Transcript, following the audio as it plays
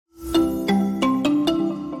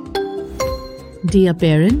Dear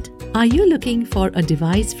parent, are you looking for a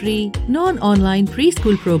device-free, non-online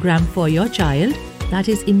preschool program for your child that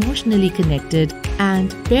is emotionally connected and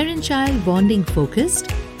parent-child bonding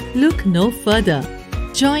focused? Look no further.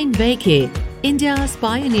 Join Vaekke, India's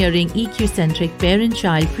pioneering EQ-centric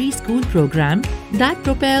parent-child preschool program that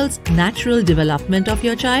propels natural development of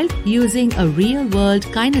your child using a real-world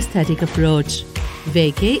kinesthetic approach.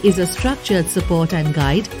 Vaekke is a structured support and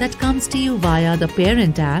guide that comes to you via the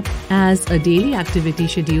Parent app as a daily activity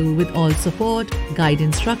schedule with all support, guide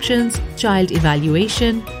instructions, child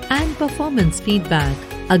evaluation, and performance feedback,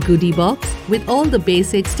 a goodie box with all the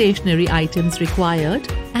basic stationery items required,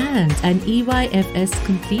 and an EYFS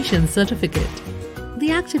completion certificate.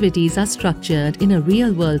 The activities are structured in a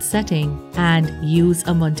real-world setting and use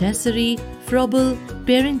a Montessori, Froebel,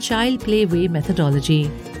 parent-child playway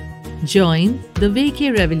methodology. Join the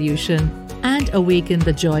Vaekke revolution and awaken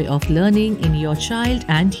the joy of learning in your child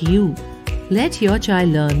and you. Let your child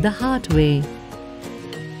learn the hard way.